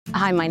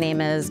Hi, my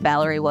name is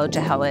Valerie and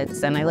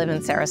I live in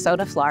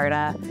Sarasota,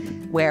 Florida,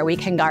 where we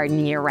can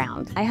garden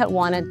year-round. I had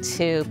wanted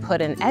to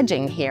put an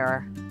edging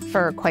here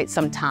for quite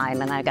some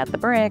time, and I got the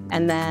brick,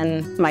 and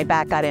then my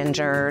back got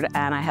injured,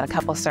 and I had a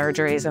couple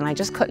surgeries, and I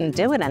just couldn't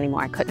do it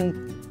anymore. I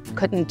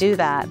couldn't do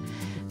that.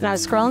 And I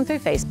was scrolling through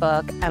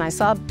Facebook, and I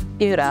saw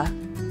Beuta,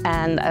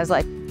 and I was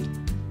like,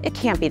 it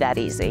can't be that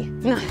easy.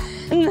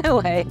 No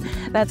way,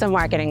 that's a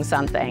marketing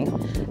something.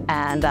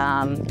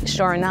 And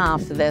sure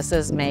enough, this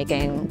is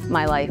making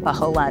my life a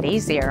whole lot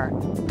easier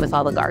with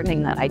all the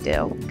gardening that I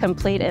do.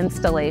 Complete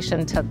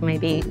installation took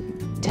maybe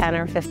 10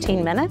 or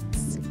 15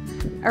 minutes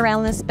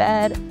around this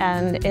bed,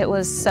 and it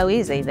was so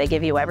easy. They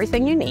give you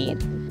everything you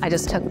need. I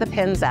just took the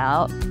pins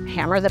out,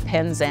 hammered the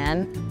pins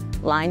in,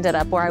 lined it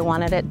up where I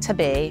wanted it to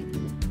be,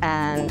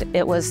 and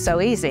it was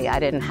so easy. I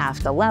didn't have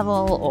to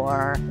level,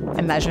 or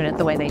I measured it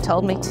the way they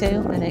told me to,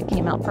 and it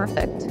came out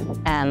perfect.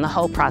 And the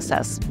whole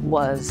process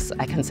was,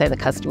 I can say the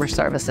customer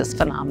service is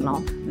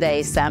phenomenal.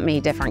 They sent me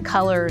different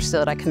colors so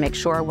that I could make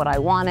sure what I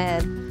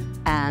wanted.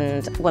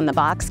 And when the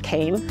box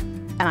came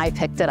and I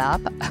picked it up,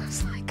 I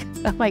was like,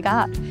 oh my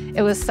God,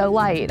 it was so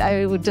light.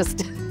 I would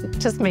just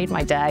made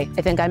my day.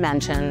 I think I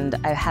mentioned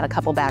I had a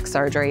couple back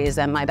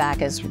surgeries, and my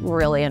back is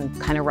really in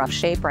kind of rough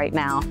shape right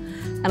now.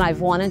 And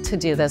I've wanted to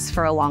do this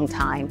for a long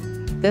time.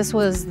 This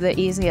was the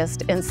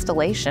easiest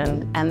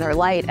installation, and they're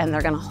light and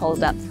they're gonna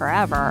hold up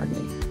forever.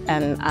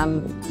 And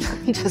I'm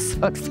just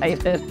so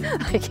excited.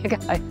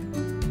 I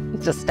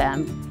just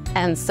am.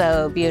 And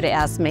so Beuta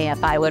asked me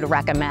if I would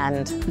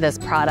recommend this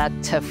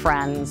product to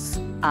friends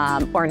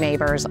or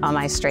neighbors on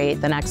my street.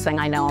 The next thing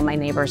I know, my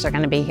neighbors are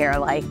gonna be here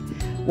like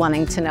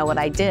wanting to know what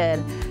I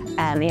did.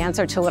 And the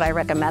answer to what I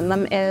recommend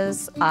them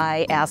is,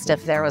 I asked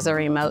if there was a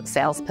remote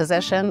sales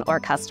position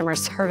or customer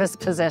service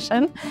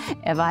position,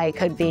 if I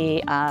could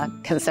be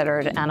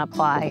considered and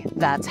apply.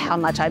 That's how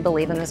much I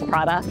believe in this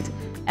product,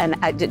 and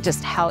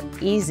just how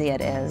easy it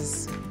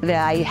is.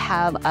 I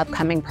have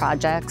upcoming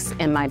projects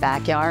in my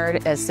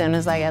backyard. As soon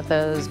as I get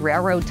those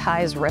railroad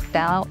ties ripped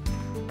out,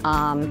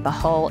 the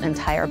whole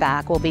entire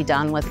back will be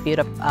done with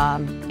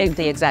Beuta,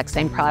 the exact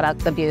same product,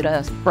 the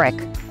Beuta brick.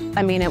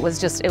 I mean, it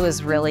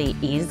was really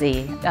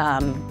easy.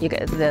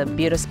 The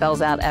Beuta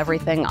spells out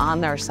everything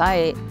on their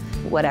site,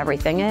 what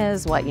everything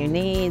is, what you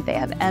need. They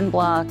have end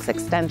blocks,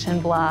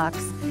 extension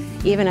blocks.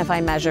 Even if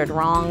I measured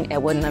wrong,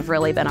 it wouldn't have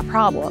really been a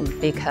problem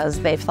because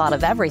they've thought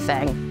of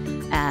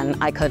everything,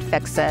 and I could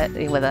fix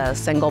it with a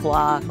single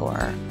block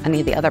or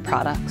any of the other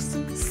products.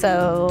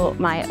 So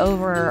my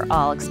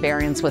overall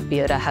experience with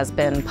Beuta has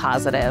been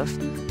positive.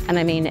 And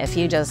I mean, if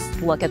you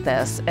just look at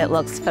this, it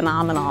looks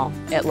phenomenal.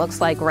 It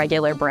looks like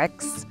regular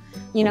bricks.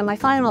 You know, my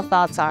final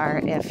thoughts are,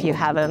 if you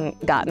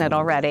haven't gotten it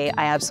already,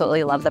 I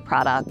absolutely love the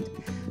product.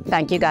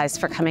 Thank you guys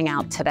for coming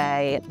out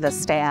today. The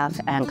staff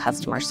and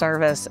customer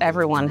service,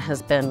 everyone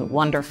has been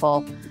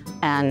wonderful.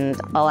 And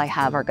all I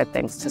have are good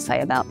things to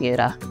say about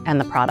Beuta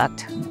and the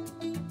product.